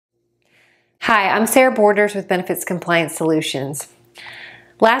Hi, I'm Sarah Borders with Benefits Compliance Solutions.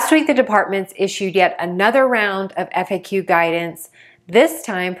 Last week, the departments issued yet another round of FAQ guidance, this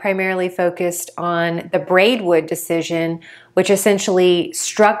time primarily focused on the Braidwood decision, which essentially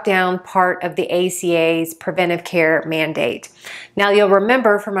struck down part of the ACA's preventive care mandate. Now, you'll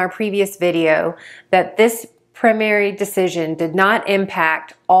remember from our previous video that this primary decision did not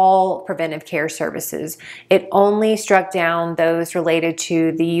impact all preventive care services. It only struck down those related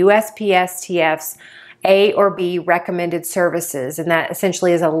to the USPSTF's A or B recommended services, and that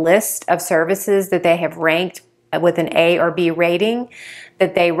essentially is a list of services that they have ranked with an A or B rating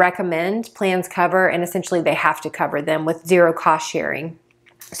that they recommend plans cover, and essentially they have to cover them with zero cost sharing.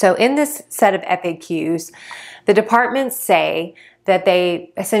 So in this set of FAQs, the departments say that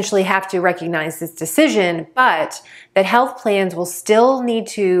they essentially have to recognize this decision, but that health plans will still need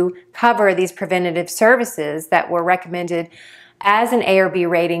to cover these preventative services that were recommended as an A or B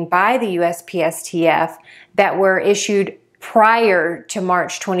rating by the USPSTF that were issued prior to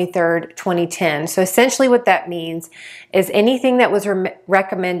March 23rd, 2010. So essentially what that means is anything that was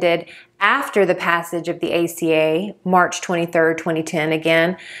recommended after the passage of the ACA, March 23rd, 2010,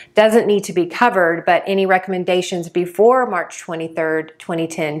 again, doesn't need to be covered, but any recommendations before March 23rd,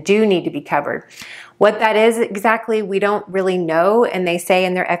 2010 do need to be covered. What that is exactly, we don't really know, and they say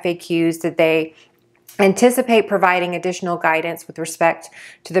in their FAQs that they anticipate providing additional guidance with respect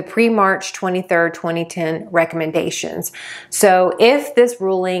to the pre-March 23rd, 2010 recommendations. So if this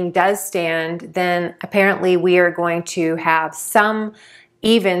ruling does stand, then apparently we are going to have some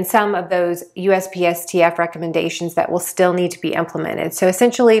of those USPSTF recommendations that will still need to be implemented. So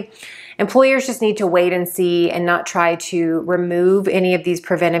essentially, employers just need to wait and see and not try to remove any of these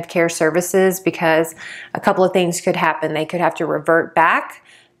preventive care services, because a couple of things could happen. They could have to revert back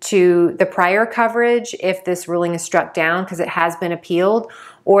to the prior coverage if this ruling is struck down because it has been appealed,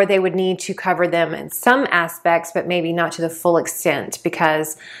 or they would need to cover them in some aspects, but maybe not to the full extent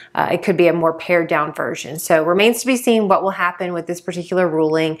because it could be a more pared down version. So remains to be seen what will happen with this particular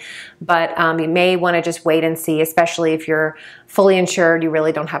ruling, but you may want to just wait and see, especially if you're fully insured. You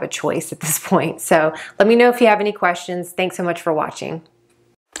really don't have a choice at this point. So let me know if you have any questions. Thanks so much for watching.